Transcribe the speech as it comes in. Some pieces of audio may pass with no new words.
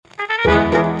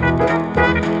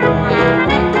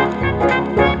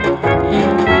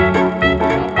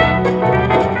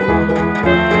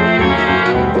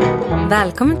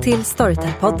Välkommen till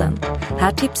Storytel-podden.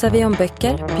 Här tipsar vi om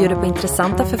böcker, bjuder på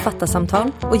intressanta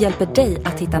författarsamtal och hjälper dig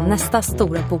att hitta nästa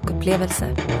stora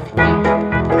bokupplevelse.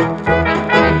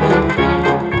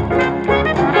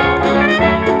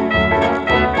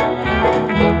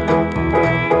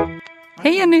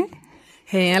 Hej Jenny!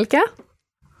 Hej Elka!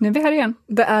 Nu är vi här igen.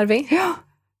 Det är vi. Ja,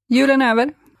 julen är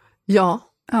över. Ja.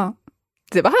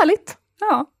 Det var härligt.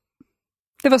 Ja,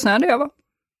 det var snö där jag var.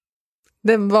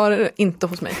 Det var inte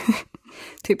hos mig.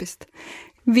 Typiskt.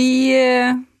 Vi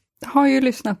har ju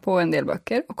lyssnat på en del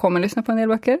böcker och kommer lyssna på en del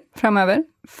böcker framöver.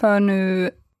 För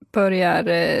nu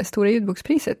börjar Stora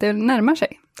ljudbokspriset. Det närmar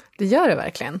sig. Det gör det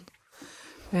verkligen.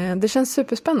 Det känns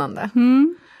superspännande.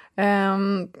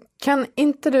 Kan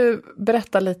inte du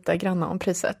berätta lite grann om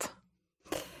priset?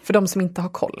 För de som inte har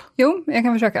koll. Jo, jag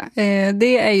kan försöka.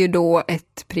 Det är ju då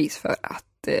ett pris för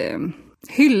att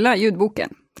hylla ljudboken,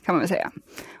 kan man väl säga.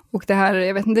 Och det här,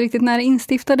 jag vet inte riktigt när det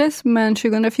instiftades, men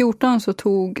 2014 så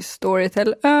tog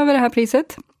Storytel över det här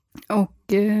priset.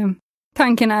 Och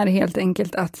tanken är helt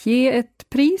enkelt att ge ett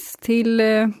pris till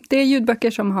de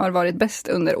ljudböcker som har varit bäst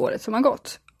under året som har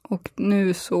gått. Och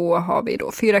nu så har vi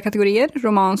då 4 kategorier: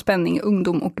 roman, spänning,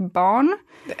 ungdom och barn.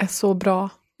 Det är så bra.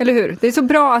 Eller hur? Det är så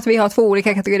bra att vi har 2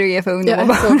 olika kategorier för ungdom och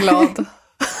barn. Jag är så glad.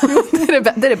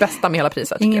 det är det bästa med hela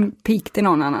priset. Ingen pik till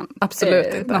någon annan.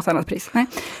 Absolut inte. Något annat pris. Nej.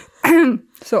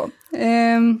 Så.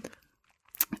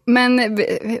 Men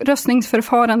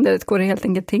röstningsförfarandet går helt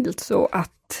enkelt till så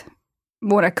att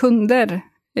våra kunder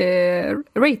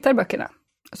ratear böckerna.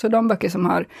 Så de böcker som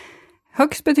har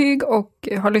högst betyg och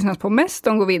har lyssnat på mest,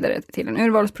 de går vidare till en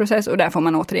urvalsprocess och där får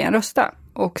man återigen rösta.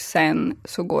 Och sen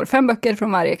så går 5 böcker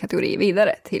från varje kategori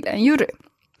vidare till en jury.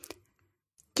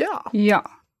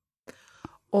 Ja.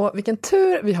 Och vilken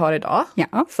tur vi har idag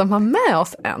som har med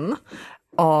oss en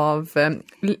av,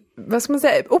 vad ska man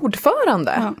säga,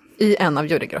 ordförande i en av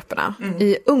jurygrupperna,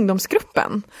 i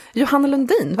ungdomsgruppen. Johanna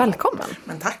Lundin, välkommen.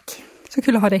 Men tack. Så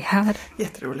kul att ha dig här.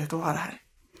 Jätteroligt att vara här.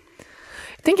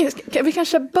 Jag tänker, vi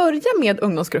kanske börjar med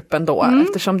ungdomsgruppen då,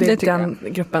 eftersom det är den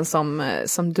gruppen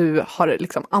som du har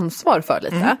liksom ansvar för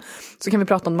lite. Så kan vi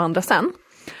prata om de andra sen.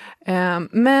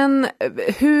 Men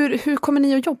hur kommer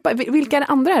ni att jobba? Vilka är det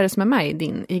andra är det som är med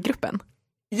i gruppen?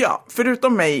 Ja,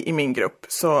 förutom mig i min grupp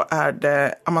så är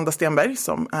det Amanda Stenberg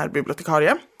som är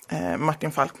bibliotekarie,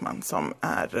 Martin Falkman som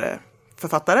är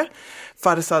författare,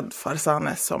 Farzad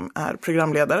Farzaneh som är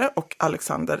programledare och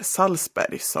Alexander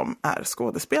Salzberg som är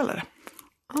skådespelare.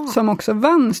 Som också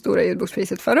vann Stora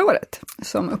ljudbokspriset förra året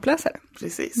som uppläsare.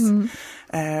 Precis.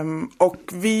 Och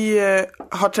vi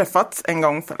har träffats en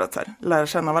gång för att lära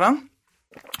känna varandra.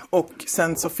 Och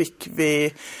sen så fick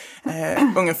vi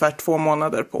ungefär 2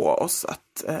 månader på oss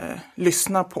att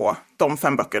lyssna på de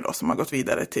 5 böcker då som har gått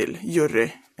vidare till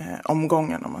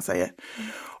juryomgången om man säger.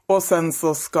 Och sen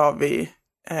så ska vi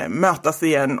mötas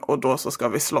igen och då så ska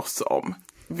vi slåss om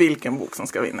vilken bok som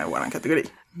ska vinna i våran kategori.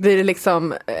 Blir det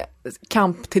liksom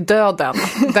kamp till döden,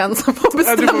 den som får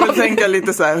bestämma? Ja, du får väl tänka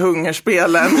lite så här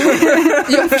hungerspelen.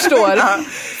 Jag förstår.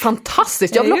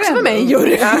 Fantastiskt, jag vill också vara med i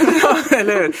jury. Ja,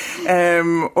 eller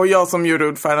hur? Och jag som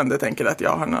juryordförande tänker att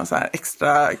jag har några så här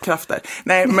extra krafter.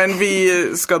 Nej, men vi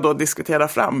ska då diskutera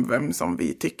fram vem som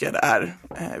vi tycker är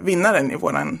vinnaren i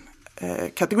våran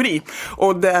kategori.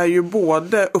 Och det är ju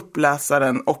både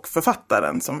uppläsaren och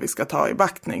författaren som vi ska ta i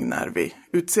beaktning när vi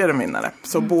utser en vinnare.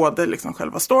 Så både liksom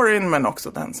själva storyn men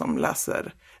också den som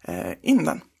läser in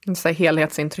den. Så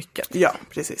helhetsintrycket. Ja,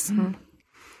 precis.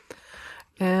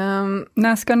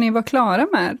 När ska ni vara klara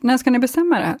med? När ska ni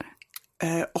bestämma det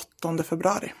här? 8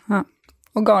 februari. Ja.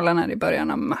 Och galan är i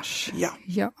början av mars.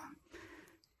 Ja.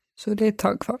 Så det är ett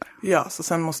tag kvar. Ja, så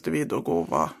sen måste vi då gå och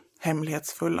vara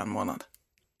hemlighetsfulla en månad.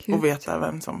 Gud. Och veta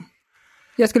vem som...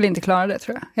 Jag skulle inte klara det,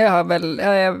 tror jag. Jag har väl...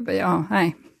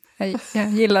 nej. Jag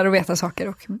gillar att veta saker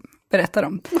och berätta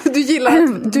dem.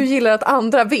 Du gillar att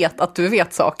andra vet att du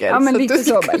vet saker. Ja, men så lite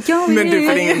så. Men du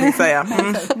får ingenting säga.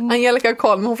 Angelica har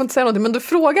koll, men hon får inte säga någonting. Men du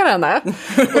frågar henne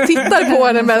och tittar på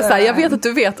henne med så här, jag vet att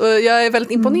du vet. Och jag är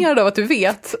väldigt imponerad av att du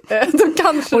vet.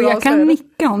 Och jag kan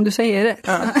nicka om du säger det.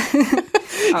 Ja.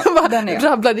 Jag bara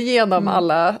rabblade igenom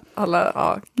alla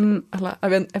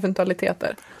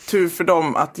eventualiteter. Tur för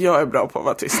dem att jag är bra på att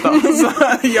vara tysta. Så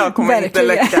jag kommer inte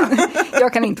läcka.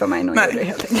 Jag kan inte vara med i någon jury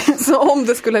helt enkelt. Så om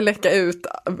det skulle läcka ut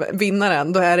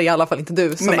vinnaren, då är det i alla fall inte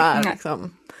du som är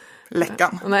liksom...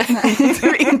 läckan. Nej, du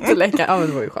är inte läckan. Ja, men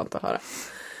det var ju skönt att höra.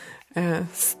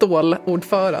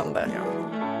 Stålordförande.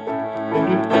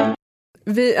 Ja.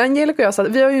 Angelica och jag,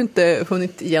 vi har ju inte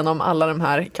hunnit igenom alla de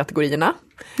här kategorierna.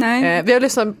 Nej. Vi har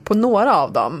lyssnat på några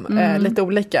av dem, lite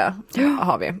olika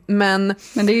har vi. Men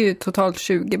det är ju totalt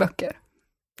 20 böcker.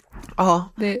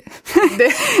 Ja.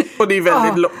 Och det är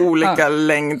väldigt olika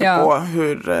längd på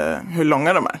hur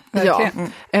långa de är. Ja.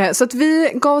 Så att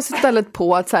vi gav oss istället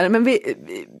på att så här, men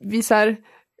vi så här,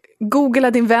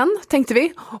 googla din vän, tänkte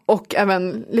vi. Och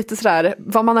även lite sådär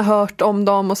vad man har hört om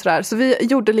dem och sådär. Så vi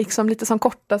gjorde liksom lite som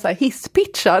korta så här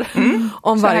hisspitchar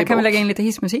om så varje här kan bok. vi lägga in lite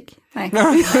hissmusik? Nej.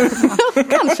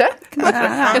 Kanske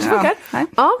funkar.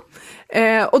 Ja.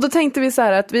 Och då tänkte vi så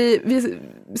här att vi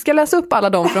ska läsa upp alla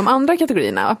dem för de andra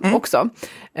kategorierna också.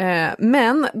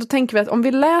 Men då tänker vi att om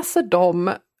vi läser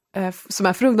dem som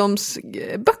är för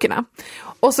ungdomsböckerna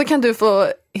och så kan du få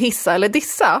hissa eller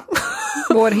dissa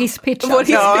vår hisspitch.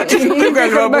 Inte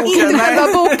själva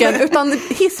boken utan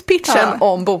hisspitchen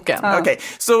om boken. Okej,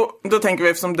 så då tänker vi,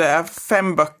 eftersom det är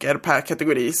 5 böcker per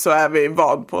kategori så är vi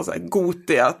vad på så här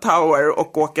Gothia Tower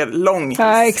och åker lång hiss.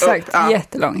 Ja, exakt.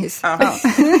 Jättelång hiss.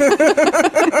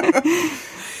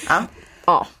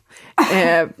 Ja.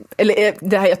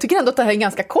 Jag tycker ändå att det här är en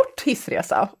ganska kort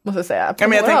hissresa, måste jag säga. Ja,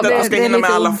 men jag tänkte att du ska hinna med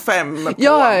alla 5 på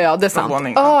Ja, det är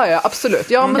sant. Ja,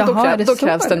 absolut. Ja, men då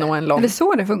krävs det nog en lång. Är det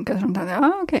så det funkar?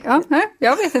 Ja, okej. Ja, nej,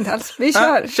 jag vet inte alls. Vi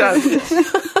kör.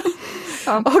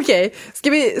 Okej,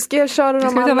 ska jag köra dem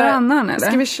alla? Ska vi ta varannan,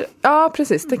 eller? Ja,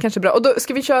 precis. Det är kanske bra. Och då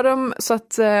ska vi köra dem så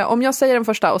att om jag säger den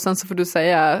första och sen så får du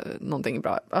säga någonting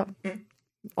bra.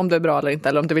 Om det är bra eller inte,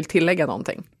 eller om du vill tillägga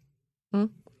någonting.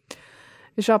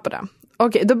 Vi kör på det.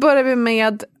 Okej, då börjar vi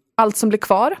med Allt som blir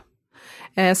kvar.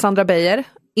 Sandra Beijer,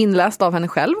 inläst av henne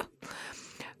själv.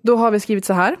 Då har vi skrivit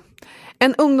så här.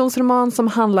 En ungdomsroman som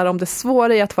handlar om det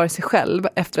svåra i att vara sig själv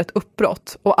efter ett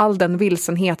uppbrott och all den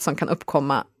vilsenhet som kan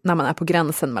uppkomma när man är på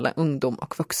gränsen mellan ungdom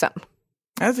och vuxen.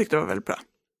 Jag tyckte det var väldigt bra.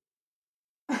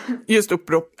 Just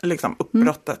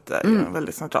uppbrottet är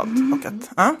väldigt centralt. Och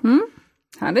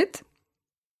Härligt.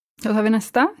 Då tar vi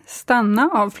nästa. Stanna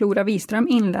av Flora Wiström,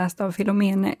 inläst av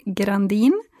Filomene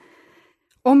Grandin.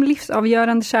 Om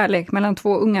livsavgörande kärlek mellan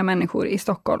 2 unga människor i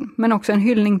Stockholm. Men också en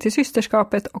hyllning till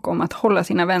systerskapet och om att hålla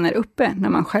sina vänner uppe när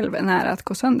man själv är nära att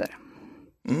gå sönder.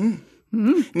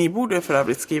 Ni borde för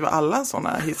övrigt skriva alla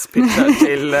sådana hisspitchar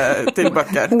till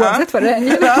böcker. Oavsett vad det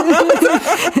är.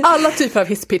 Alla typer av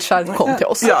hisspitchar kom till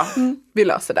oss. Ja. Vi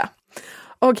löser det.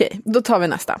 Okej, då tar vi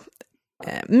nästa.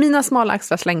 Mina smala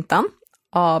axlars längtan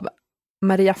av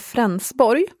Maria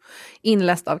Frensborg,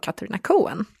 inläst av Katarina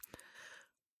Cohen.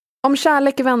 Om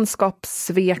kärlek, vänskap,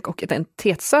 svek och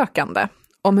identitetssökande.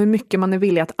 Om hur mycket man är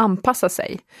villig att anpassa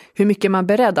sig. Hur mycket man är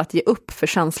beredd att ge upp för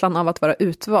känslan av att vara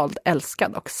utvald,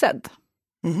 älskad och sedd.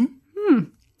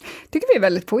 Tycker vi är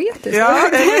väldigt poetiska. Ja,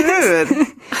 eller hur?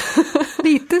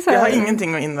 Lite så här. Jag har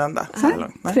ingenting att invända.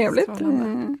 Trevligt.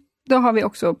 Då har vi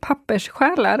också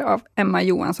Papperssjälar av Emma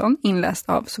Johansson, inläst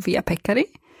av Sofia Pekkari.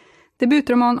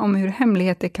 Debutroman om hur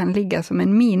hemligheter kan ligga som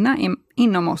en mina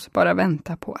inom oss, bara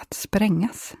vänta på att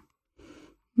sprängas.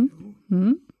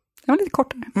 Det var lite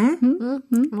kortare.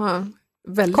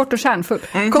 Väldigt kort och kärnfull.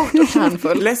 Kort och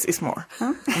kärnfull. Less is more.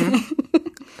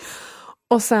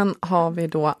 Och sen har vi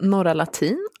då Norra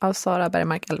Latin av Sara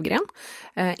Bergmark Elfgren,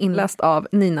 inläst av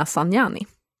Nina Sanjani.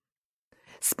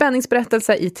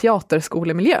 Spänningsberättelse i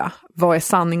teaterskolemiljö. Vad är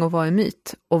sanning och vad är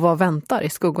myt? Och vad väntar i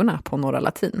skuggorna på Norra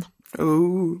Latin?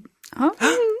 Ja.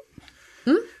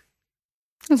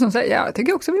 Som säger, jag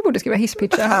tycker också vi borde skriva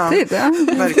hisspitchar alltid. Ja.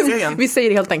 Verkligen. Vi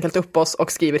säger helt enkelt upp oss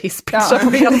och skriver hisspitchar på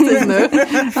heltid nu.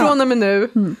 Från och med nu.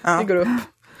 Vi går upp.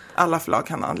 Alla förlag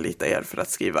kan anlita er för att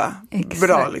skriva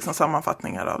bra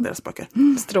sammanfattningar av deras böcker.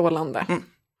 Strålande.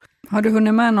 Har du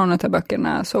hunnit med någon av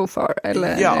böckerna so far?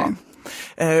 Eller? Ja.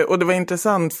 Och det var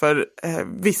intressant för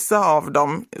vissa av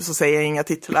dem, så säger jag inga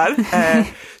titlar,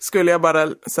 skulle jag bara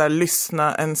så här,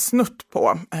 lyssna en snutt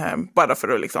på, bara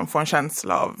för att få en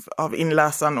känsla av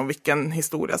inläsaren och vilken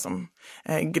historia som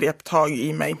grep tag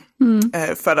i mig,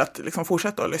 för att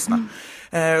fortsätta att lyssna.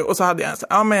 Och så hade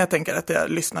jag men jag tänker att jag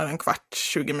lyssnar en kvart,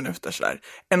 20 minuter sådär.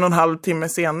 1,5 timme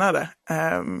senare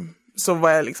så var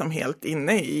jag helt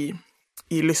inne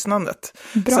i lyssnandet.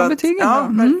 Bra betyg. Ja,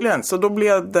 verkligen. Så då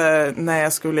blev det, när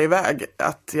jag skulle iväg,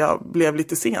 att jag blev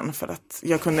lite sen för att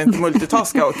jag kunde inte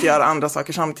multitaska och göra andra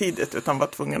saker samtidigt, utan var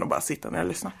tvungen att bara sitta när jag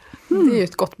lyssnade. Det är ju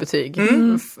ett gott betyg.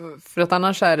 För att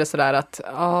annars är det sådär att,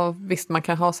 visst man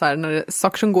kan ha så här, när det är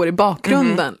saker som går i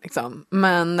bakgrunden,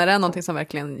 men när det är någonting som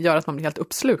verkligen gör att man blir helt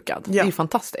uppslukad, det är ju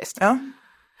fantastiskt. Ja.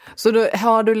 Så då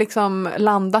har du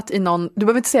landat i någon, du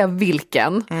behöver inte säga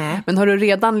vilken, men har du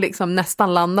redan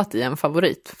nästan landat i en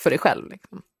favorit för dig själv?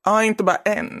 Ja, inte bara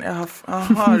en. Jag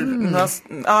har några,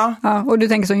 Ja, och du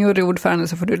tänker som juryordförande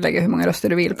så får du lägga hur många röster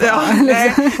du vill på. Ja,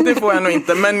 nej, det får jag nog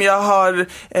inte. Men jag har,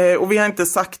 och vi har inte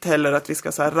sagt heller att vi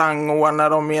ska så här rangordna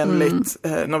dem enligt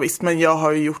något visst. Men jag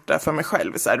har ju gjort det för mig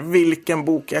själv. Så här, vilken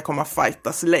bok jag kommer att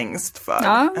fightas längst för.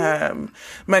 Ja.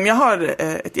 Men jag har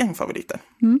ett gäng favoriter.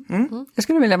 Jag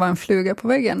skulle vilja vara en fluga på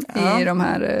väggen i de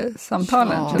här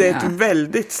samtalen. Ja. Det är ett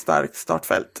väldigt starkt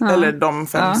startfält. Ja. Eller de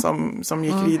 5 som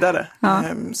gick vidare. Ja.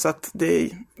 Så att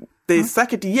det är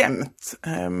säkert jämnt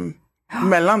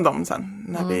mellan dem sen.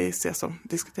 När vi ses och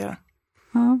diskuterar.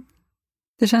 Ja.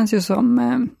 Det känns ju som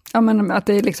att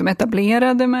det är liksom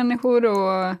etablerade människor.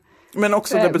 Men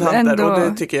också debutanter ändå, och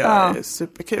det tycker jag är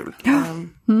superkul.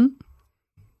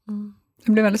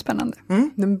 Det blir väldigt spännande.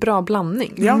 Det är en bra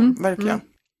blandning. Ja, verkligen.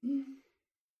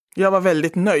 Jag var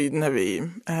väldigt nöjd när vi,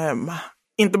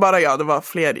 inte bara jag, det var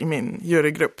fler i min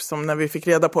jurygrupp som när vi fick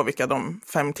reda på vilka de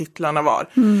 5 titlarna var,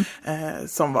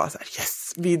 som var så här,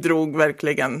 yes, vi drog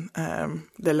verkligen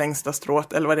det längsta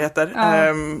strået, eller vad det heter,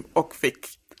 och fick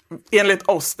enligt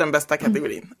oss den bästa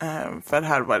kategorin, för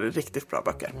här var det riktigt bra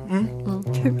böcker.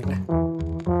 Kul.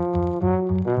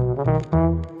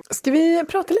 Ska vi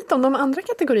prata lite om de andra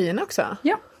kategorierna också?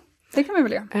 Ja, det kan vi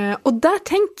väl göra. Och där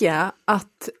tänker jag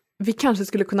att vi kanske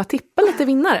skulle kunna tippa lite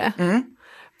vinnare.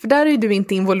 För där är du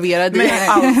inte involverad i. Nej,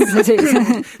 alls.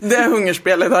 Det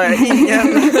hungerspelet har jag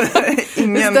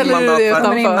ingen mandat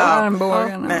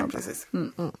för. Nej, precis.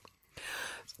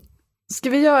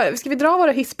 Ska vi dra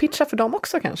våra hisspitchar för dem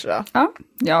också kanske då?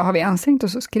 Ja, har vi ansträngt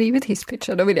oss och skrivit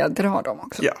hisspitchar, då vill jag dra dem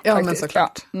också. Ja, men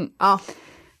såklart. Ja.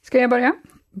 Ska jag börja?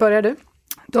 Börjar du?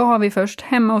 Då har vi först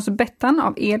Hemma hos Bettan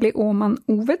av Eli Åman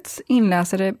Ovets,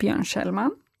 inläsare Björn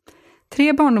Kjellman.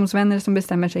 3 barndomsvänner som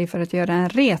bestämmer sig för att göra en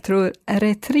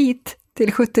retro-retreat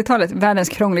till 70-talet. Världens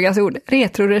krångligaste ord.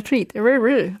 Retro-retreat.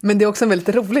 Men det är också en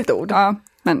väldigt roligt ord. Ja,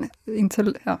 men inte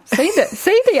så... Ja.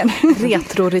 Säg det igen.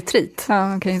 Retro-retreat.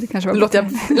 Ja, okej, det kanske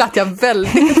var... Lät jag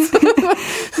väldigt...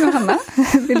 Johanna,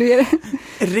 vill du ge det?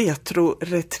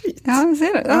 Retro-retreat. Ja,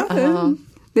 ser du. Ja,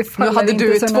 nu hade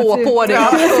du 2 på dig.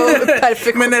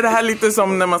 Perfekt. Men är det här lite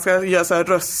som när man ska göra så här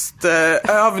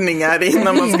röstövningar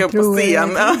innan man ska upp på scen?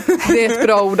 Det är ett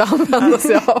bra ord att använda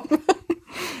sig av.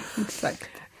 Exakt.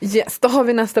 Yes, då har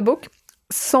vi nästa bok.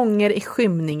 Sånger i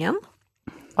skymningen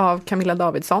av Camilla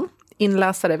Davidsson.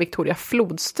 Inläsare Victoria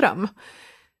Flodström.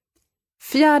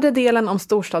 4:e delen om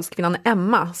storstadskvinnan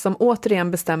Emma som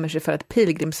återigen bestämmer sig för att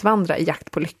pilgrimsvandra i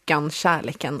jakt på lyckan,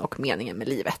 kärleken och meningen med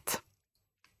livet.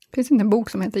 Finns inte en bok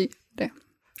som heter det?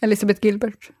 Elisabeth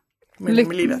Gilbert. Med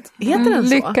livet. Heter den så?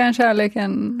 Lyckan,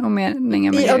 kärleken och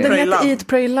meningen med livet. Ja, den heter Love. Eat,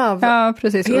 Pray, Love. Ja,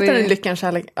 precis. Heter den Lyckan,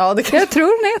 kärlek? Ja, det jag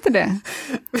tror den heter det.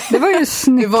 Det var ju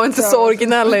snyggt. Vi var inte så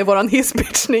originella i våran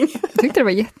hisspitchning. Jag tyckte det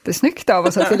var jättesnyggt av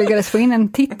oss att vi lyckades få in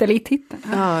en titel i titeln.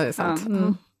 Ja, det är sant.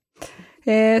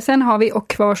 Sen har vi Och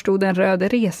kvar stod en röd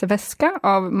reseväska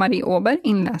av Marie Åberg,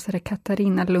 inläsare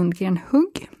Katarina Lundgren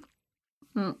Hugg.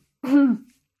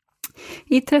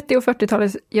 I 30- och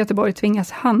 40-talets Göteborg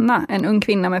tvingas Hanna, en ung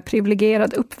kvinna med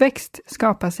privilegierad uppväxt,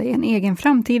 skapa sig en egen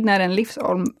framtid när en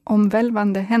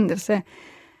livsomvälvande händelse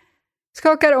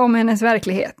skakar om hennes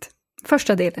verklighet.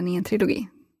 Första delen i en trilogi.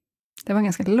 Det var en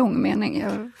ganska lång mening.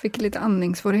 Jag fick lite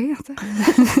andningssvårigheter.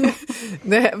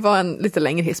 Det var en lite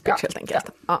längre hisspitch helt enkelt.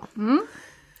 Ja.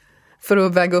 För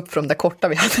att väga upp från det korta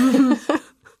vi hade.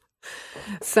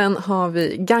 Sen har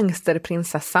vi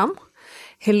Gangsterprinsessan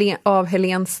av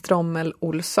Helene Strommel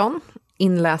Olsson,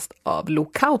 inläst av Lo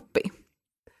Kauppi.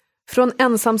 Från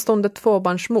ensamstående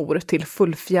tvåbarnsmor till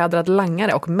fullfjädrad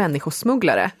langare och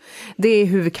människosmugglare. Det är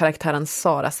huvudkaraktären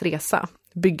Saras resa.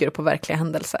 Bygger på verkliga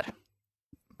händelser.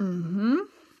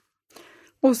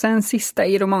 Och sen sista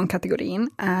i romankategorin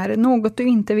är Något du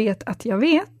inte vet att jag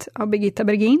vet av Birgitta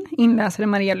Bergin, inläsare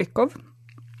Maria Lyckov.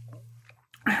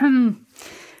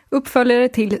 Uppföljare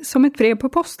till Som ett brev på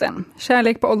posten.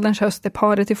 Kärlek på ålderns höst, där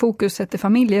paret i fokus sätter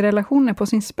familjerelationer på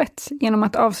sin spets genom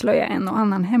att avslöja en och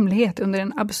annan hemlighet under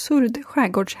en absurd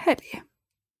skärgårdshelg.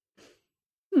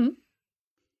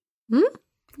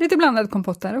 Lite blandad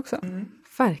kompott där också.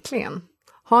 Verkligen.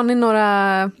 Har ni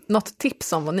något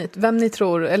tips om vem ni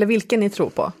tror, eller vilken ni tror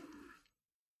på?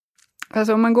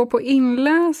 Alltså om man går på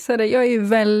inläsare, jag är ju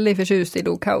väldigt förtjust i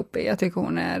Lo Kauppi. Jag tycker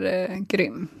hon är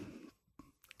grym.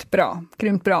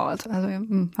 Grymt bra alltså.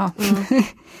 Ja.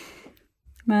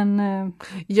 Men...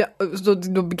 Ja,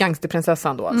 då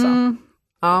gangsterprinsessan då alltså?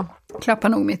 Ja. Klappar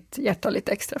nog mitt hjärta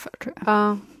lite extra för, tror jag.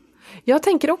 Ja. Jag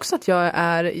tänker också att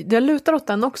jag lutar åt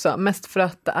den också. Mest för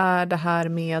att det är det här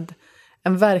med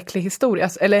en verklig historia,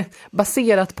 eller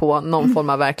baserat på någon form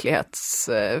av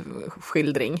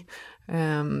verklighetsskildring.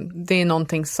 Det är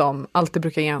någonting som alltid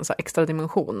brukar ge en så extra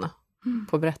dimension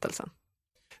på berättelsen.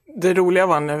 Det roliga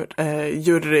var när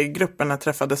jurygrupperna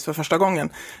träffades för första gången,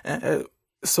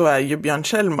 så är ju Björn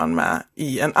Kjellman med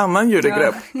i en annan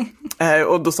jurygrupp. Ja.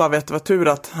 Och då sa vi att det var tur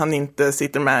att han inte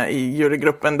sitter med i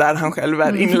jurygruppen där han själv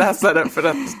är inläsare, för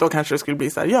att då kanske det skulle bli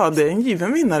så här, ja, det är en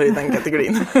given vinnare i den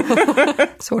kategorin.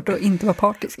 Svårt att inte vara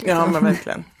partisk. Liksom. Ja, men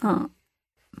verkligen. Ja.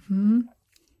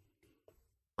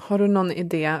 Har du någon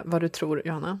idé vad du tror,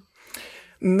 Johanna?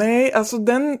 Nej, alltså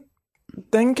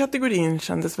den kategorin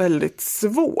kändes väldigt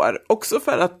svår. Också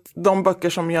för att de böcker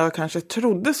som jag kanske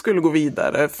trodde skulle gå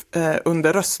vidare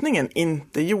under röstningen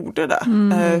inte gjorde det.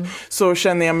 Så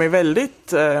känner jag mig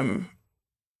väldigt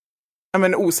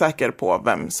osäker på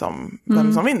vem som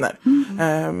vinner.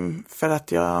 För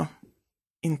att jag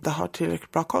inte har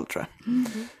tillräckligt bra koll, tror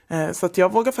jag. Så att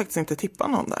jag vågar faktiskt inte tippa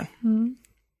någon där.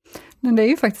 Men det är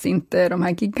ju faktiskt inte de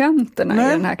här giganterna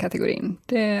i den här kategorin.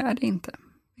 Det är det inte.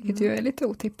 Vilket ju är lite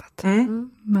otippat.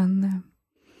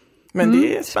 Men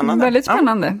det är spännande. Väldigt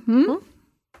spännande.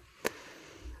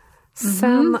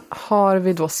 Sen har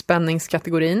vi då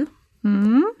spänningskategorin.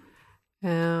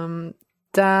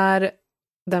 Där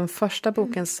den första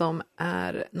boken som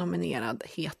är nominerad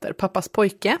heter Pappas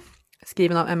pojke.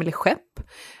 Skriven av Emelie Schepp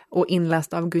och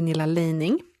inläst av Gunilla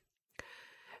Leining.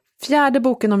 Fjärde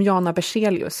boken om Jana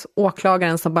Berzelius,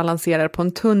 åklagaren som balanserar på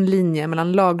en tunn linje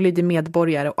mellan laglydig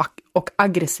medborgare och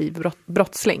aggressiv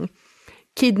brottsling.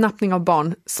 Kidnappning av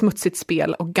barn, smutsigt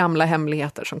spel och gamla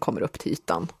hemligheter som kommer upp till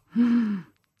ytan.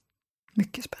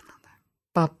 Mycket spännande.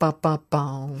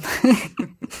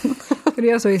 För det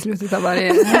är så i slutet av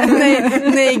varje...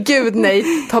 nej, gud nej,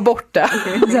 ta bort det.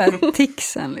 Så här,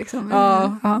 tixen liksom.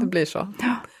 Ja, det blir så.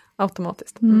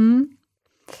 Automatiskt.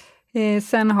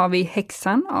 Sen har vi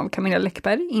Häxan av Camilla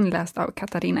Läckberg, inläst av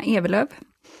Katarina Evelöv.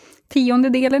 10:e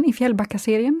delen i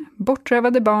Fjällbacka-serien.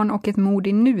 Bortrövade barn och ett mord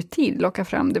i nutid lockar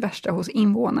fram det värsta hos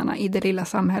invånarna i det lilla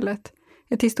samhället.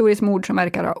 Ett historiskt mord som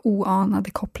verkar ha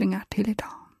oanade kopplingar till idag.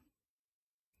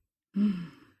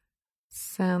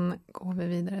 Sen går vi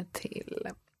vidare till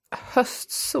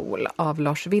Höstsol av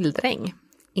Lars Wildräng,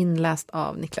 inläst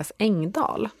av Niklas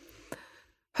Engdahl.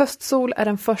 Höstsol är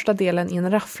den första delen i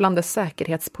en rafflande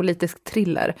säkerhetspolitisk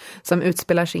thriller som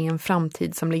utspelar sig i en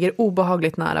framtid som ligger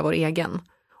obehagligt nära vår egen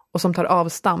och som tar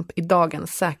avstamp i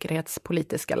dagens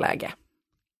säkerhetspolitiska läge.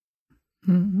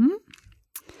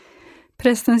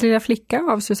 Prästens lilla flicka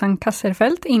av Susanne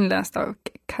Kasserfelt, inläst av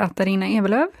Katarina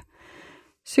Evelöv.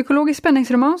 Psykologisk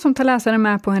spänningsroman som tar läsaren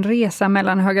med på en resa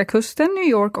mellan Höga Kusten, New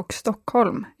York och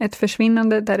Stockholm. Ett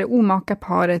försvinnande där det omaka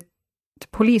paret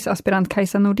polisaspirant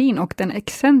Kajsa Nordin och den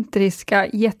excentriska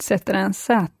jetsättaren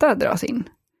Z dras in.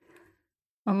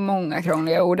 Och många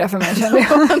krångliga ord där för mig, kände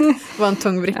jag. Det var en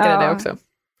tung vrickare det också.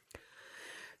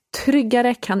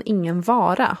 Tryggare kan ingen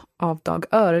vara av Dag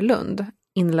Örlund,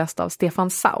 inläst av Stefan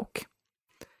Sauk.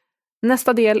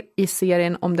 Nästa del i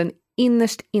serien om den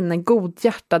innerst inne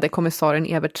godhjärtade kommissarien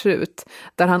Evert Trut,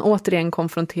 där han återigen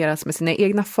konfronteras med sina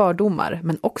egna fördomar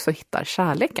men också hittar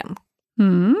kärleken.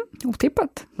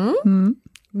 Otippat.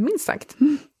 Minst sagt.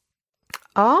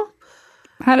 Ja.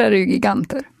 Här är det ju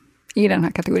giganter i den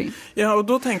här kategorin. Ja, och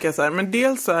då tänker jag så här, men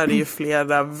dels så är det ju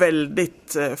flera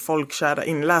väldigt folkkära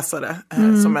inläsare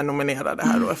som är nominerade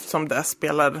här, och eftersom det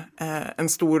spelar en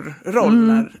stor roll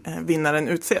när vinnaren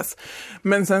utses.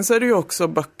 Men sen så är det ju också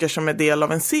böcker som är del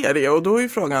av en serie, och då är ju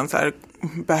frågan så här,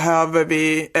 behöver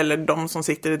vi, eller de som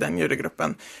sitter i den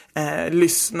jurygruppen,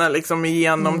 lyssna liksom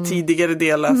igenom tidigare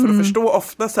delar för att förstå?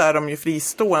 Ofta så är de ju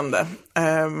fristående.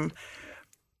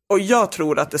 Och jag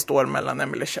tror att det står mellan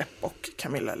Emelie Schepp och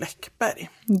Camilla Läckberg.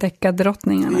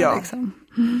 Deckardrottningarna liksom.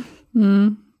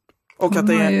 Och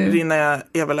Katarina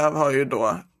Evelöv har ju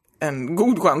då en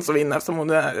god chans att vinna, eftersom hon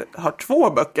har 2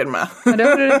 böcker med. Ja, det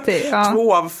har du rätt i. Ja.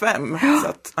 2 av 5. Så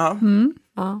att,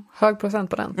 Ja, hög procent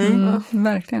på den.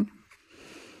 Verkligen.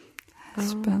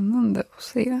 Spännande att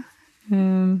se.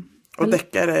 Och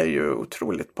deckare är ju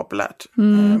otroligt populärt.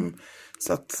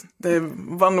 Så att det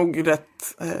var nog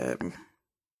rätt...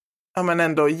 Ja, men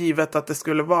ändå givet att det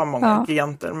skulle vara många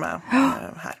giganter med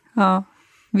här. Ja,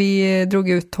 vi drog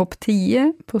ut topp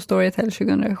 10 på Storytel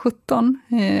 2017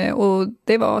 och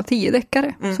det var 10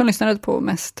 deckare som lyssnade på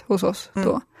mest hos oss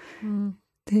då.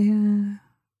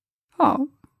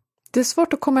 Det är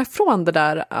svårt att komma ifrån det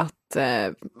där att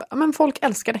men folk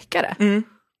älskar deckare.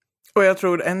 Och jag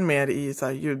tror än mer i så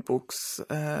här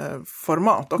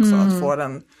ljudboksformat också, att få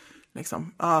den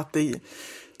liksom, att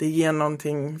det det ger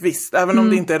någonting visst. Även om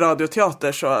det inte är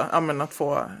radioteater så att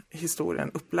få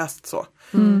historien uppläst så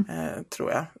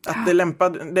tror jag. Att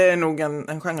det är nog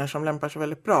en genre som lämpar sig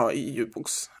väldigt bra i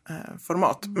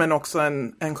ljudboksformat. Men också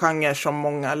en genre som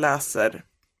många läser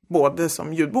både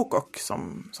som ljudbok och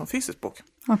som fysisk bok.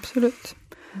 Absolut.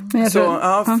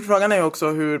 Frågan är ju också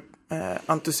hur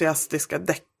entusiastiska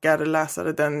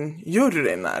deckarläsare den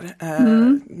juryn är,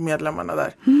 medlemmarna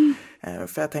där.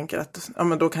 För jag tänker att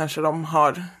då kanske de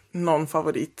har någon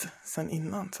favorit sen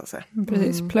innan så att säga.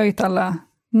 Precis, plöjt alla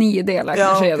 9 delar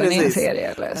kanske redan i en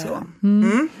serie eller så.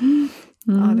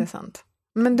 Ja, det är sant.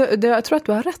 Men jag tror att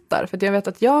du har rätt där, för jag vet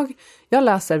att jag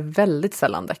läser väldigt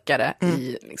sällan deckare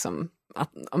i liksom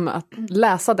att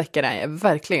läsa deckare är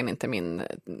verkligen inte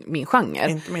min genre.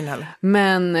 Inte min heller.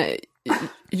 Men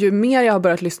ju mer jag har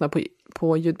börjat lyssna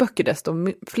på ljudböcker, desto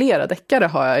flera deckare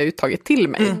har jag ju tagit till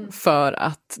mig. För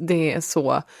att det är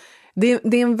så... Det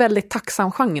är en väldigt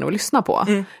tacksam genre att lyssna på.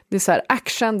 Det är så här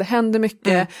action, det händer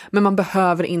mycket, men man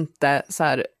behöver inte så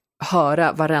här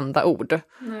höra varenda ord.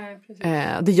 Nej, precis.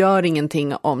 Det gör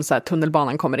ingenting om så här,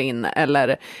 tunnelbanan kommer in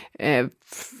eller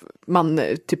man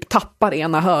typ tappar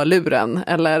ena hörluren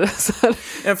eller så här.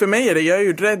 Ja, för mig är jag är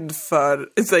ju rädd för,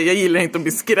 så här, jag gillar inte att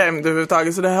bli skrämd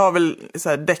överhuvudtaget, så det har väl så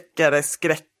här deckare,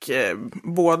 skräck,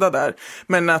 båda där.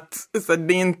 Men att så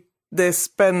här, det är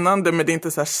spännande, men det är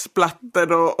inte så här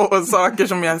splatter och saker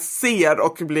som jag ser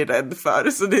och blir rädd för.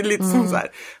 Så det är lite som så här,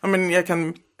 jag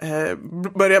kan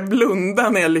börja blunda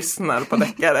när jag lyssnar på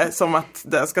deckare som att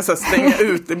det ska så stänga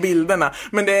ut i bilderna.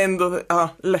 Men det är ändå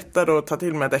lättare att ta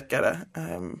till med deckare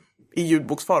i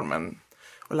ljudboksformen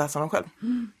och läsa dem själv.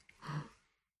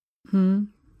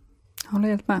 Håller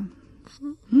helt med.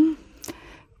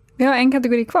 Vi har en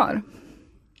kategori kvar.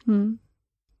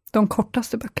 De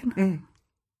kortaste böckerna.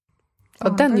 Ja,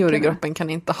 den jurygruppen kan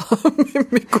inte ha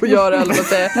mycket att göra.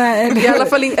 I alla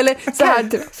fall eller så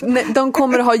här, de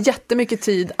kommer att ha jättemycket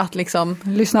tid att liksom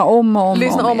lyssna om och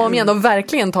om igen och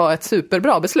verkligen ta ett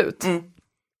superbra beslut.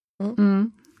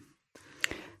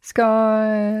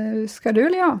 Ska du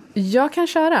eller jag? Jag kan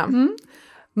köra.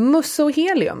 Musse och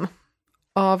Helium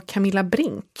av Camilla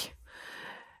Brink.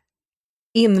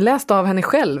 Inläst av henne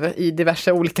själv i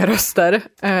diverse olika röster.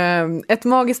 Ett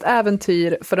magiskt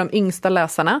äventyr för de yngsta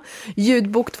läsarna.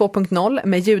 Ljudbok 2.0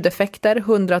 med ljudeffekter,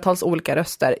 hundratals olika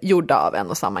röster gjorda av en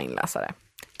och samma inläsare.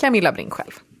 Camilla Brink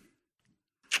själv.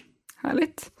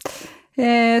 Härligt.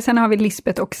 Sen har vi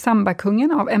Lisbeth och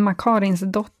Sambakungen av Emma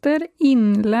Karinsdotter.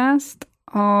 Inläst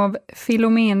av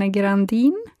Filomene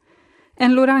Grandin.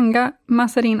 En Loranga,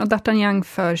 Massarin och D'Artagnan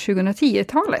för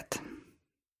 2010-talet.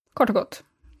 Kort och gott.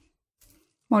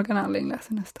 Morgan Alling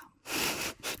läser nästa.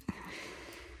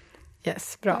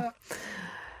 Yes, bra.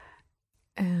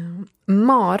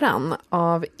 Maran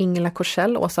av Ingela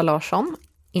Korsell och Åsa Larsson,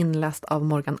 inläst av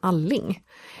Morgan Alling.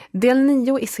 Del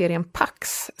 9 i serien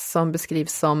Pax, som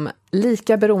beskrivs som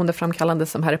lika beroendeframkallande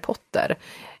som Harry Potter,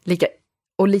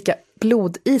 lika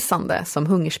blodisande som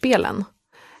Hungerspelen.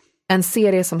 En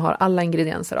serie som har alla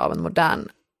ingredienser av en modern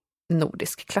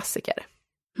nordisk klassiker.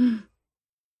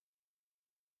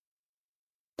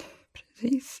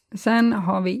 Precis. Sen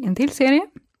har vi en till serie.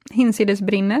 Hinsides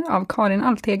brinner av Karin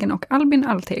Althegen och Albin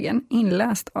Althegen,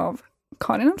 inläst av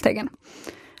Karin Althegen.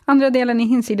 Andra delen i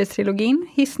Hinsides-trilogin,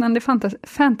 hisnande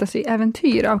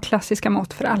fantasy-äventyr av klassiska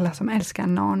mått för alla som älskar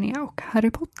Narnia och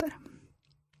Harry Potter.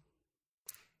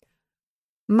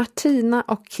 Martina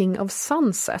och King of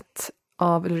Sunset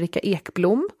av Ulrika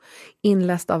Ekblom,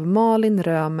 inläst av Malin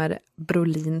Römer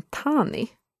Brolin Tani.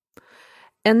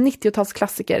 En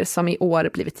 90-talsklassiker som i år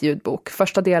blivit ljudbok.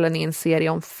 Första delen är en serie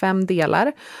om 5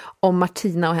 delar om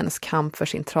Martina och hennes kamp för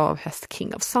sin travhäst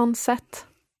King of Sunset.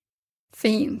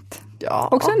 Fint. Ja.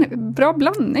 Också en bra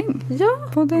blandning.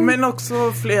 Ja. Men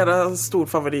också flera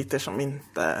storfavoriter som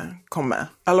inte kom med. I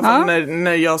alla fall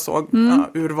när jag såg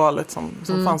urvalet som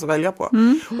fanns att välja på.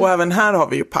 Och även här har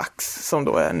vi ju Pax som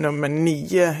då är nummer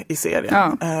 9 i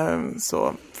serien.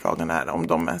 Så frågan är om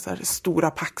de är så här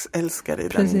stora Pax-älskare i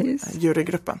den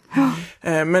jurygruppen.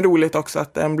 Men roligt också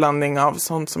att det är en blandning av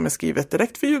sånt som är skrivet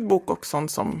direkt för ljudbok och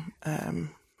sånt som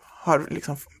har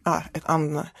liksom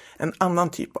en annan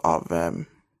typ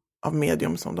av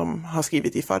medium som de har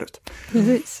skrivit i förut.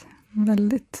 Precis,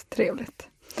 väldigt trevligt.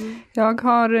 Jag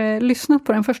har lyssnat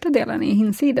på den första delen i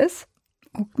Hinsides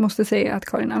och måste säga att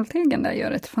Karin Althegen där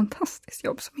gör ett fantastiskt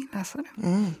jobb som inläsare.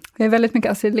 Det är väldigt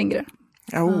mycket Astrid Lindgren.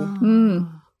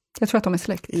 Jag tror att de är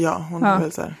släkt. Ja, hon är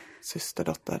väl så här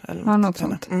systerdotter eller något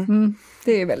sånt.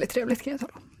 Det är väldigt trevligt, kan jag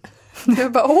tala.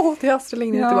 Jag bara, det är Astrid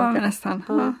Lindgren tillbaka. Nästan.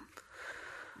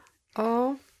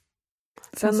 Ja.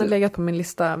 Den har legat på min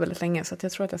lista väldigt länge så att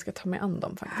jag tror att jag ska ta mig an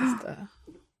dem faktiskt.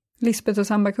 Lisbeth och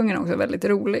Sambakungen är också väldigt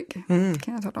rolig.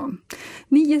 Kan jag tala om.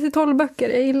 9-12 böcker,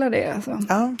 jag gillar det alltså.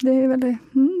 Ja. Det är väldigt...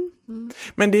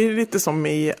 Men det är lite som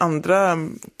i andra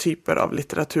typer av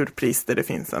litteraturpris där det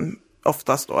finns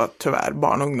oftast då tyvärr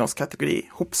barn- och ungdomskategori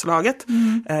hopslaget.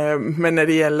 Men när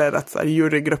det gäller att så här,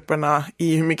 jurygrupperna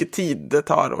i hur mycket tid det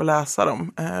tar att läsa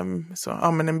dem.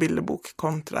 Så men en bilderbok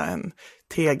kontra en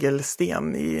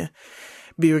tegelsten i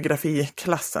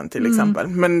biografiklassen till exempel.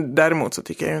 Men däremot så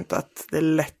tycker jag ju inte att det är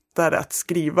lättare att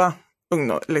skriva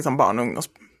liksom barn- och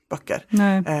ungdomsböcker.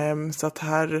 Så att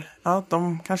här,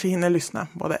 de kanske hinner lyssna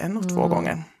både 1 och 2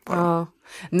 gånger. Ja.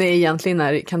 Nej,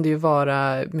 egentligen kan det ju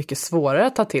vara mycket svårare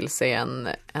att ta till sig en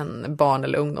barn-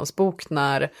 eller ungdomsbok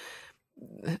när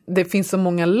det finns så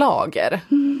många lager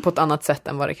på ett annat sätt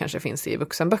än vad det kanske finns i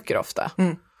vuxenböcker ofta.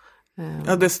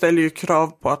 Ja, det ställer ju krav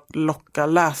på att locka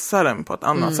läsaren på ett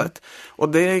annat sätt. Och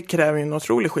det kräver ju en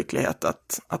otrolig skicklighet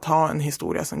att ha en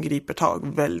historia som griper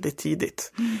tag väldigt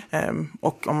tidigt.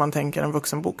 Och om man tänker en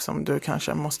vuxenbok som du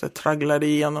kanske måste traggla dig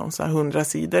igenom så här 100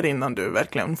 sidor innan du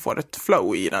verkligen får ett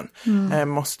flow i den.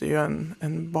 Måste ju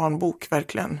en barnbok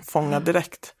verkligen fånga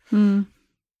direkt.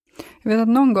 Jag vet att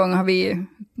någon gång har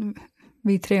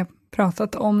vi 3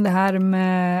 pratat om det här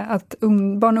med att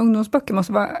barn- och ungdomsböcker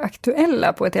måste vara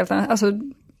aktuella på ett helt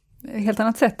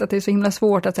annat sätt. Att det är så himla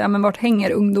svårt att säga, men vart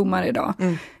hänger ungdomar idag?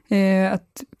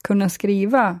 Att kunna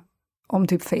skriva om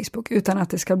typ Facebook utan att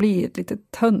det ska bli lite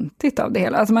töntigt av det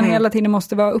hela. Alltså man hela tiden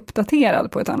måste vara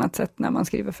uppdaterad på ett annat sätt när man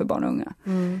skriver för barn och unga.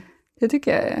 Det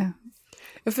tycker jag är...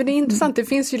 Ja, för det är intressant, det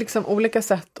finns ju liksom olika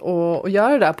sätt att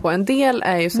göra det där på. En del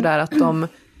är ju sådär att de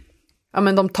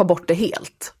tar bort det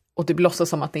helt. Och typ låtsas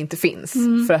som att det inte finns.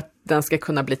 För att den ska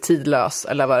kunna bli tidlös.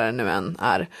 Eller vad det nu än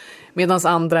är. Medan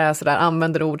andra är sådär,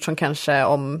 använder ord som kanske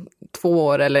om 2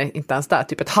 år. Eller inte ens där,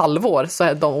 typ ett halvår. Så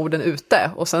är de orden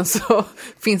ute. Och sen så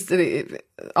finns det...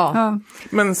 Ja.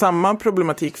 Men samma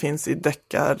problematik finns i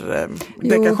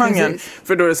deckargenren.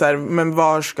 För då är det så här, men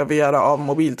var ska vi göra av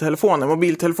mobiltelefonen?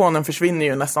 Mobiltelefonen försvinner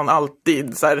ju nästan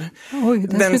alltid. Så här,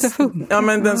 den slutar fungera. Ja,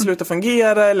 men den slutar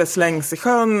fungera eller slängs i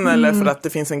sjön. Eller för att det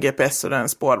finns en GPS och en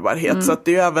spårbarhet. Så att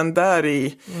det är ju även där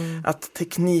i att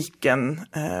tekniken...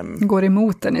 går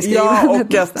emot den i skrivandet. Ja,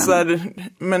 och att, så här,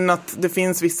 men att det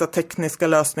finns vissa tekniska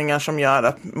lösningar som gör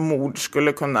att mord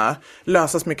skulle kunna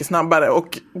lösas mycket snabbare.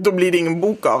 Och då blir det ingen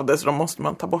bok av det, så då måste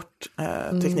man ta bort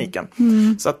tekniken.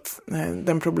 Så att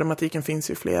den problematiken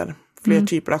finns ju fler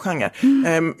typer av genre.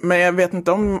 Men jag vet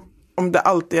inte om det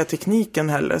alltid är tekniken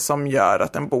heller som gör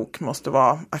att en bok måste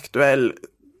vara aktuell.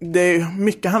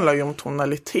 Mycket handlar ju om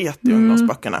tonalitet i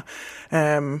ungdomsböckerna.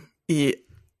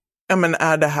 Men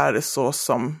är det här så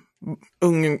som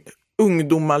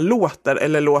ungdomar låter,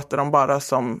 eller låter de bara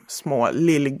som små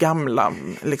lillgamla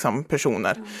liksom,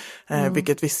 personer?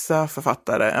 Vilket vissa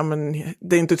författare,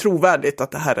 det är inte trovärdigt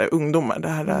att det här är ungdomar, det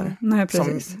här är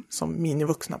som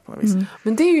minivuxna på något vis.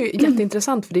 Men det är ju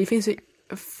jätteintressant, för det finns ju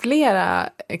flera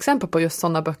exempel på just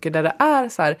sådana böcker där det är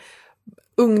så här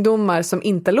ungdomar som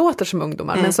inte låter som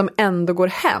ungdomar men som ändå går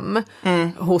hem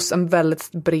hos en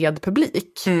väldigt bred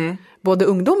publik. Både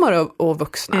ungdomar och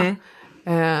vuxna.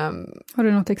 Har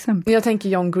du något exempel? Jag tänker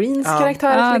John Greens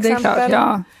karaktär till exempel.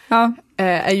 Klart, ja.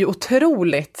 Är ju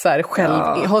otroligt så här,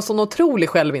 har sån otrolig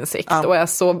självinsikt och är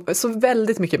så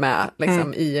väldigt mycket med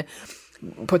liksom, i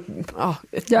på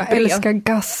ett jag brev. Älskar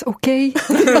Gus, okej?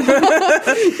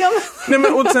 Nej,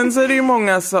 men och sen så är det ju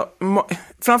många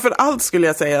framför allt skulle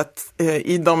jag säga att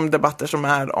i de debatter som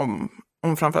är om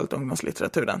framförallt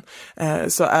ungdomslitteraturen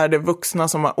så är det vuxna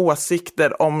som har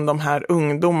åsikter om de här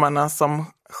ungdomarna som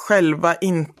själva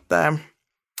inte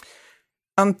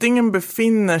antingen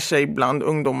befinner sig bland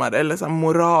ungdomar eller så här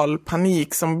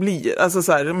moralpanik som blir. Alltså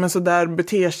så här, men så där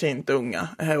beter sig inte unga.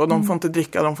 Och de får inte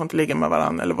dricka, de får inte ligga med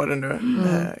varandra eller vad det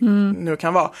nu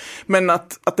kan vara. Men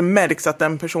att det märks att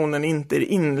den personen inte är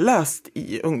inläst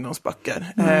i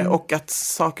ungdomsböcker. Och att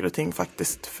saker och ting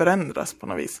faktiskt förändras på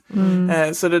något vis.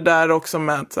 Så det där också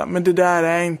med att men det där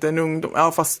är inte en ungdom.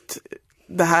 Ja, fast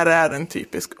det här är en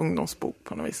typisk ungdomsbok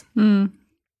på något vis.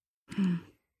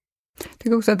 Jag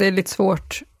tycker också att det är lite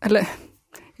svårt, eller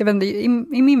jag vet inte,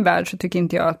 i min värld så tycker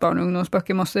inte jag att barn- och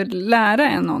ungdomsböcker måste lära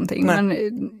en någonting. Men,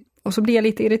 och så blir jag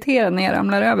lite irriterad när jag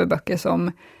ramlar över böcker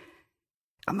som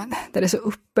där det så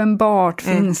uppenbart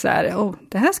finns här,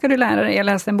 det här ska du lära dig. Jag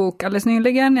läste en bok alldeles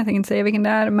nyligen, jag tänker inte säga vilken det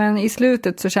är, men i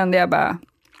slutet så kände jag bara,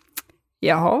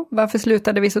 jaha, varför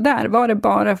slutade vi så där? Var det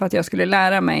bara för att jag skulle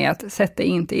lära mig att sätta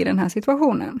inte i den här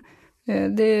situationen?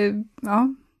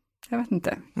 Jag vet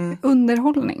inte.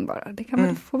 Underhållning bara. Det kan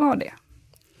väl få vara det.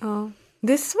 Ja.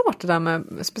 Det är svårt det där med,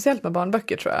 speciellt med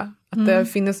barnböcker tror jag. Att det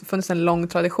funnits en lång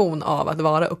tradition av att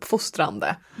vara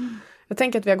uppfostrande. Jag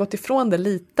tänker att vi har gått ifrån det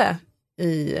lite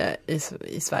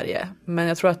i Sverige. Men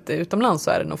jag tror att utomlands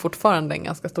så är det nog fortfarande en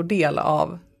ganska stor del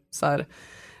av så här,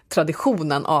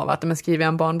 traditionen av att men skriver jag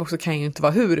en barnbok så kan jag ju inte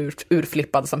vara hur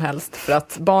urflippad som helst. För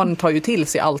att barn tar ju till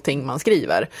sig allting man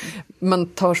skriver. Man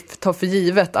tar för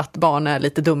givet att barn är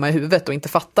lite dumma i huvudet och inte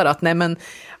fattar att nej men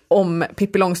om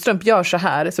Pippi Långstrump gör så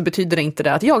här så betyder det inte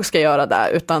det att jag ska göra det,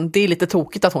 utan det är lite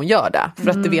tokigt att hon gör det. För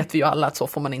att det vet vi ju alla att så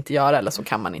får man inte göra eller så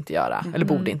kan man inte göra eller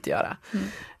borde inte göra.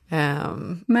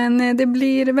 Men det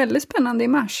blir väldigt spännande i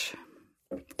mars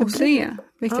att se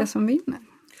vilka som vinner.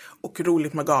 Och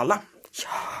roligt med gala.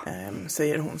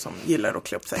 Säger hon som gillar att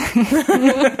klä upp sig.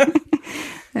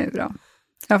 Det är bra.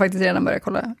 Jag har faktiskt redan börjat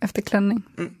kolla efter klänning.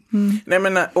 Nej,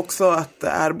 men också att det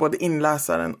är både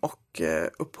inläsaren och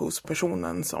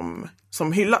upphovspersonen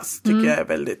som hyllas tycker jag är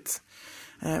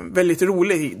väldigt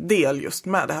rolig del just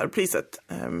med det här priset.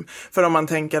 För om man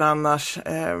tänker annars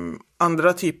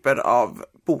andra typer av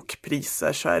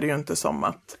bokpriser så är det ju inte som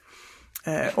att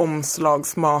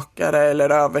omslagsmakare eller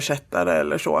översättare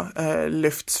eller så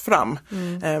lyfts fram.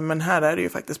 Men här är det ju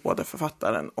faktiskt både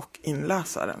författaren och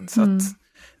inläsaren. Så att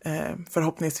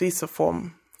förhoppningsvis så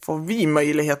får vi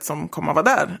möjlighet som kommer vara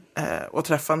där och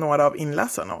träffa några av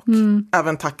inläsarna och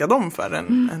även tacka dem för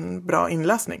en bra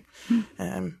inläsning.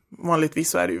 Vanligtvis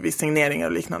så är det ju vid signeringar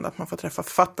och liknande att man får träffa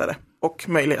författare och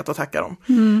möjlighet att tacka dem.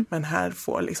 Men här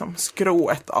får liksom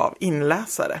skrået av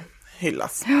inläsare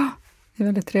hyllas. Ja, det är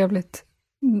väldigt trevligt.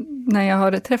 När jag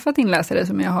har träffat inläsare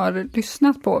som jag har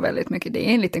lyssnat på väldigt mycket, det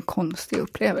är en liten konstig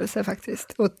upplevelse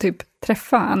faktiskt. Och typ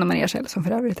träffa Anna Maria Kjell som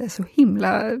för övrigt är så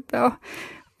himla,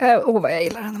 vad jag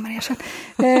gillar Anna Maria Kjell.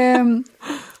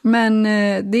 Men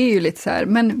det är ju lite så här,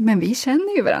 men vi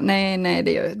känner ju varandra. Nej,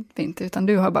 det gör vi inte, utan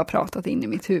du har bara pratat in i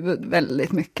mitt huvud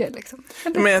väldigt mycket. Liksom.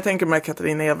 Men jag tänker med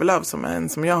Katarina Evelöv som är en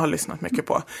som jag har lyssnat mycket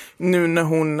på. Nu när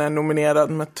hon är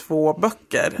nominerad med 2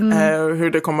 böcker,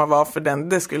 hur det kommer att vara för den,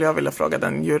 det skulle jag vilja fråga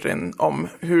den juryn om.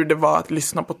 Hur det var att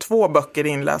lyssna på 2 böcker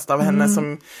inlästa av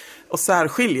henne och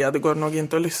särskilja. Det går nog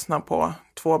inte att lyssna på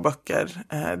 2 böcker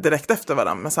direkt efter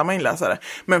varandra med samma inläsare.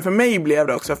 Men för mig blev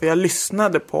det också, för jag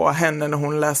lyssnade på henne när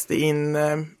hon läste in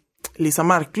Lisa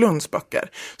Marklunds böcker.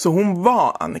 Så hon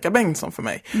var Annika Bengtsson för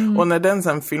mig. Och när den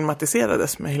sen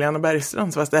filmatiserades med Helena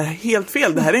Bergström så var det här helt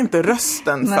fel. Det här är inte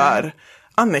rösten för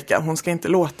Annika. Hon ska inte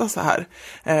låta så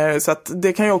här. Så att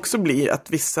det kan ju också bli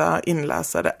att vissa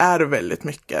inläsare är väldigt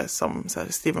mycket som så här,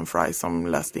 Stephen Fry som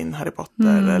läste in Harry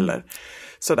Potter eller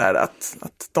sådär, att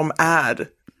de är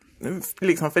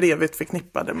liksom för evigt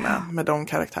förknippade med de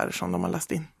karaktärer som de har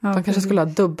läst in. De kanske skulle ha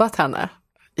dubbat henne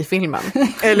i filmen.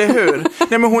 Eller hur?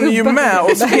 Nej, men hon är ju med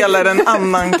och spelar en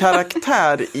annan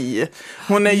karaktär i.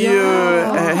 Hon är ju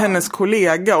hennes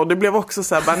kollega och det blev också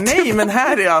så här, bara, nej men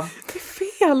här är jag. Det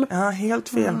är fel. Ja, helt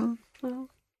fel.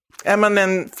 Är man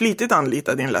en flitigt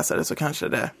anlitad inläsare så kanske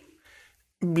det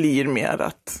blir mer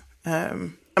att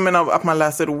jag menar att man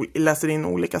läser in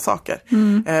olika saker.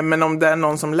 Men om det är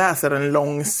någon som läser en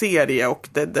lång serie och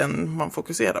det är den man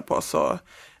fokuserar på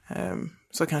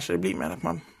så kanske det blir mer att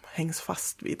man hängs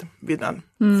fast vid den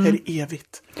för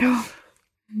evigt. Ja.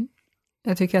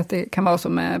 Jag tycker att det kan vara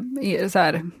som med så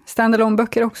här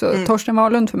standalone-böcker också. Torsten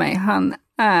Wahlund för mig, han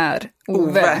är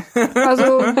Ove.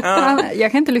 Alltså,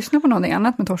 jag kan inte lyssna på någonting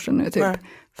annat med Torsten nu typ. Nej.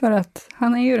 För att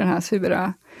han är ju den här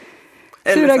sura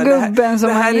gubben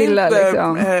som man gillar. Det här är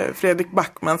inte liksom. Fredrik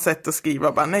Backmans sätt att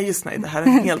skriva. Bara, nej, just nej, det här är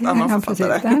en helt annan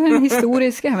författare. Det här är en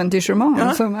historisk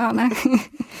äventyrsroman. Som,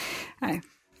 nej.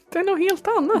 Det är nog helt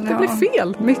annat, det blir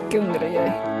fel. Mycket underlig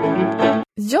grej.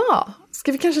 Ja,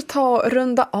 ska vi kanske ta och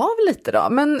runda av lite då?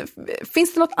 Men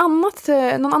finns det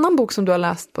någon annan bok som du har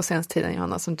läst på senaste tiden,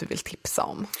 Johanna, som du vill tipsa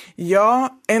om?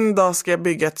 Ja, en dag ska jag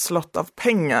bygga ett slott av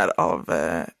pengar av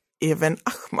Even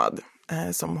Ahmad.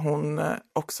 Som hon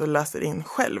också läser in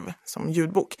själv som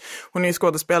ljudbok. Hon är ju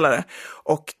skådespelare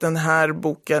och den här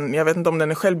boken, jag vet inte om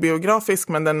den är självbiografisk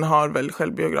men den har väl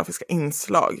självbiografiska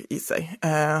inslag i sig.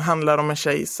 Handlar om en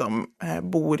tjej som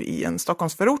bor i en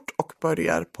Stockholmsförort och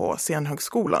börjar på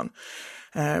scenhögskolan.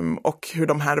 Och hur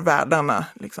de här världarna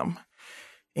liksom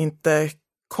inte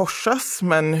korsas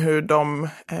men hur de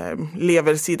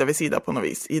lever sida vid sida på något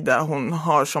vis i det hon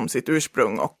har som sitt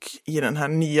ursprung och i den här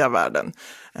nya världen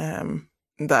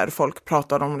där folk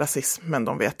pratar om rasism men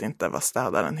de vet inte vad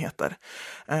städaren heter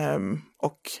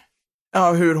och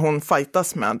hur hon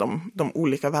fightas med de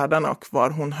olika världarna och var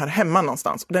hon hör hemma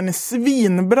någonstans. Och den är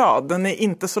svinbra, den är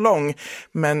inte så lång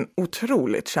men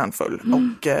otroligt kärnfull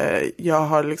och jag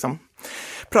har liksom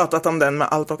pratat om den med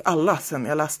allt och alla sedan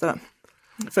jag läste den.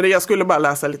 För jag skulle bara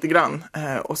läsa lite grann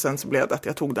och sen så blev det att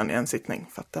jag tog den i en sittning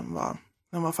för att den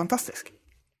var fantastisk.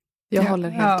 Jag håller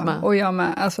helt med. Och jag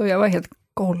med. Alltså jag var helt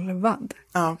golvad.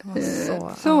 Ja.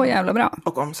 Så jävla bra.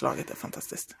 Och omslaget är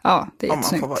fantastiskt. Ja, det är om man får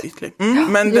snyggt. vara ytlig.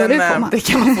 Men det får man. Det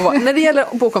kan man få vara. När det gäller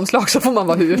bokomslag så får man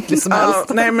vara hur ytlig som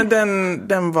helst. Nej, men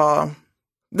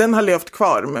den har levt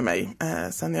kvar med mig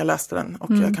sen jag läste den.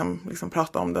 Och jag kan liksom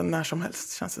prata om den när som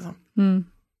helst, känns det som.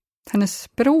 Hennes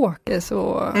språk är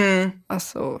så,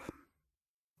 alltså,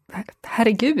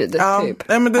 herregud, typ.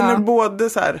 Nej, men den är både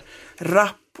så här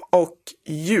rapp och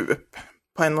djup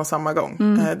på en och samma gång.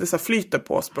 Det så här flyter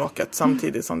på språket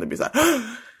samtidigt som det blir så här,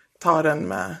 tar den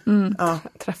med.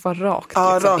 Träffar rakt,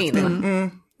 rakt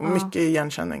in. Mycket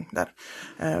igenkänning där.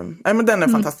 Nej, men den är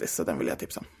fantastisk, så den vill jag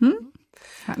tipsa om.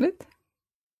 Härligt.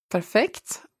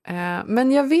 Perfekt.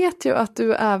 Men jag vet ju att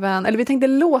du även, eller vi tänkte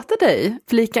låta dig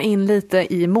flika in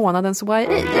lite i månadens YA.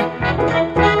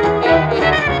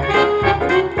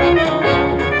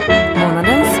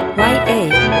 Månadens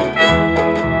YA.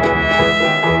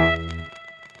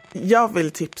 Jag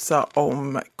vill tipsa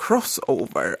om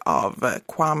Crossover av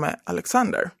Kwame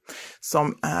Alexander,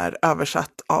 som är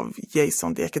översatt av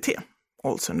Jason Diakité,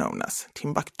 also known as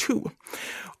Timbuktu.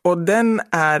 Och den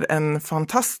är en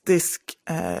fantastisk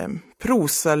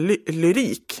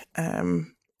prosalyrik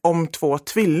om två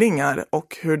tvillingar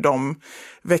och hur de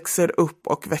växer upp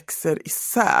och växer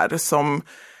isär.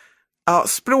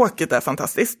 Språket är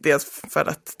fantastiskt, dels för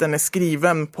att den är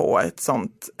skriven på ett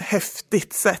sånt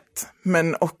häftigt sätt,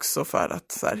 men också för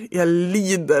att jag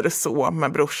lider så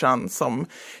med brorsan som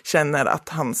känner att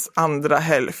hans andra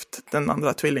hälft, den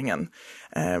andra tvillingen,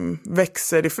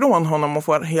 växer ifrån honom och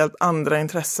får helt andra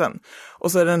intressen.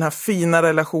 Och så är det den här fina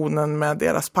relationen med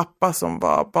deras pappa som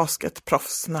var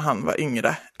basketproffs när han var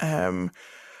yngre.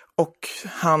 Och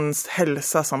hans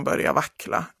hälsa som börjar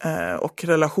vackla. Och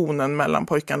relationen mellan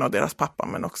pojkarna och deras pappa,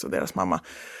 men också deras mamma.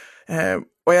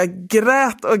 Och jag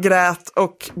grät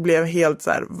och blev helt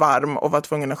så här varm och var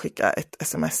tvungen att skicka ett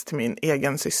sms till min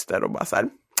egen syster och bara så här,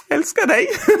 älskar dig.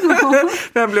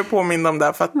 Jag blev påmind om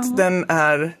det, för att den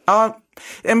är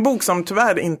en bok som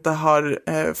tyvärr inte har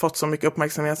fått så mycket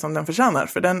uppmärksamhet som den förtjänar,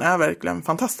 för den är verkligen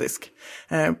fantastisk.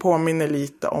 Påminner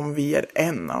lite om Vi är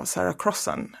en av Sarah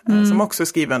Crossan, som också är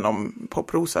skriven på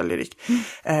prosalyrik.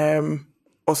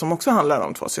 Och som också handlar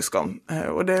om två syskon.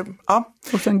 Och det,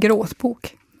 också en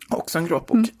gråtbok. Också en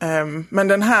gråtbok. Men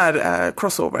den här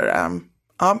Crossover,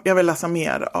 jag vill läsa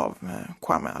mer av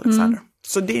Kwame Alexander.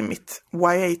 Så det är mitt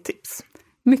YA-tips.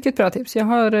 Mycket bra tips. Jag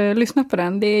har lyssnat på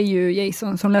den. Det är ju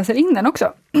Jason som läser in den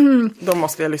också. Då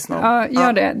måste jag lyssna. Ja,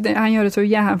 gör det. Han gör det så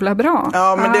jävla bra.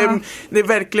 Ja, men det är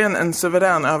verkligen en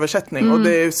suverän översättning. Och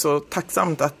det är så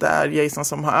tacksamt att det är Jason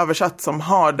som har översatt, som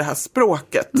har det här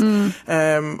språket.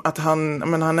 Att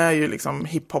han är ju liksom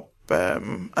hiphop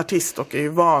artist och är ju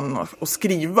van att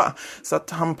skriva. Så att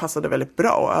han passade väldigt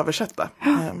bra att översätta.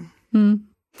 Jag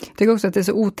tycker också att det är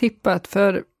så otippat,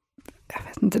 för jag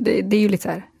vet inte, det är ju lite så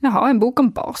här, en bok om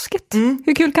basket.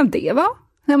 Hur kul kan det vara?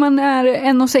 När man är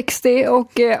 1,60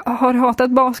 och har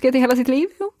hatat basket i hela sitt liv.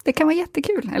 Jo, det kan vara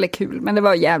jättekul. Eller kul, men det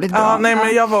var jävligt bra.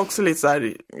 Men jag var också lite så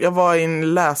här, jag var i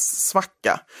en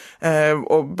lässvacka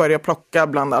och började plocka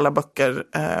bland alla böcker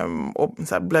och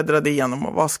så här bläddrade igenom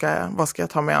och vad ska jag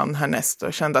ta mig an härnäst,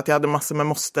 och kände att jag hade massor med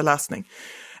måste-läsning.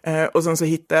 Och sen så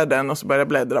hittade jag den och så började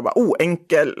jag bläddra.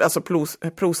 Enkel, alltså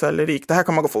prosalyrik, det här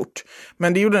kommer gå fort.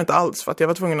 Men det gjorde det inte alls, för att jag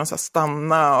var tvungen att så här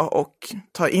stanna och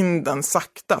ta in den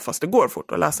sakta, fast det går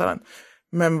fort att läsa den.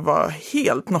 Men var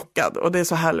helt knockad, och det är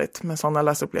så härligt med sådana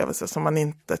läsupplevelser som man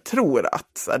inte tror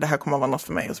att så här, det här kommer vara något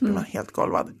för mig, och så blir man helt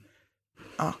golvad.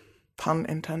 Pun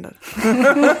intended.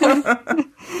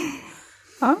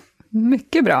 Ja,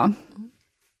 mycket bra.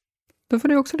 Då får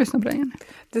du också lyssna på den igen.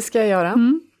 Det ska jag göra.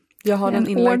 Jag har den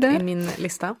inlagd i min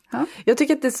lista. Ja. Jag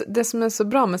tycker att det som är så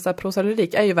bra med så här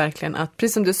prosalyrik är ju verkligen att,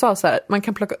 precis som du sa, så här, man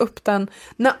kan plocka upp den.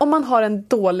 Om man har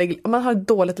ett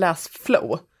dåligt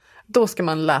läsflow, då ska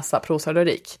man läsa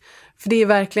prosalyrik. För det är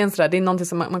verkligen så där, det är någonting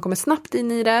som man kommer snabbt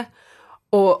in i det.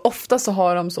 Och ofta så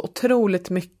har de så otroligt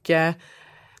mycket,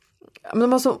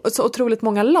 de har så otroligt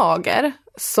många lager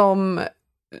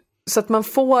så att man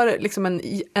får liksom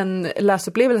en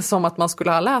läsupplevelse som att man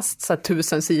skulle ha läst så här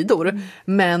 1000 sidor.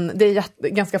 Men det är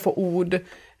ganska få ord.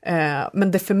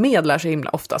 Men det förmedlar sig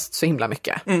oftast så himla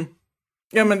mycket.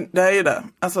 Ja, men det är ju det.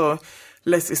 Alltså,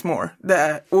 less is more.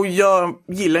 Och jag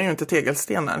gillar ju inte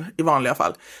tegelstenar i vanliga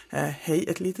fall. Hej,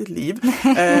 ett litet liv.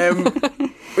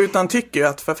 Utan tycker ju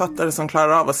att författare som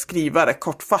klarar av att skriva det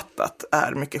kortfattat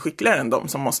är mycket skickligare än de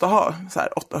som måste ha så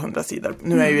här 800 sidor.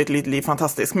 Nu är ju ett litet liv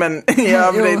fantastiskt, men i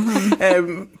övrigt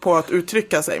på att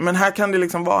uttrycka sig. Men här kan det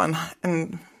liksom vara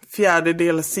en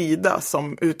fjärdedel sida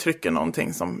som uttrycker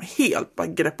någonting som helt bara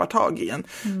greppar tag i en.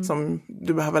 Som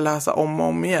du behöver läsa om och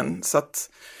om igen. Så att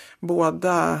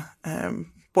både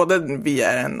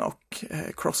VRN och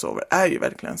Crossover är ju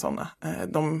verkligen sådana.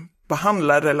 De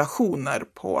behandlar relationer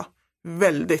på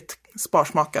väldigt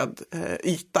sparsmakad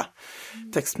yta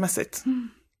textmässigt.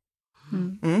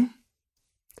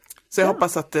 Så jag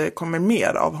hoppas att det kommer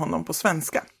mer av honom på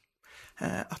svenska.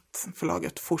 Att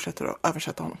förlaget fortsätter att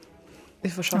översätta honom. Vi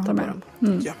får tjata med dem.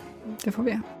 Ja. Det får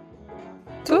vi.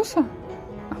 Då så.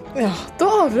 Ja, då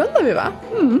avrundar vi, va?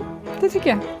 Det tycker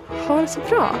jag. Ha det så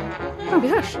bra. Ja, vi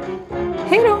hörs.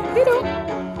 Hej då. Hej då.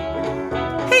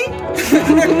 Hej!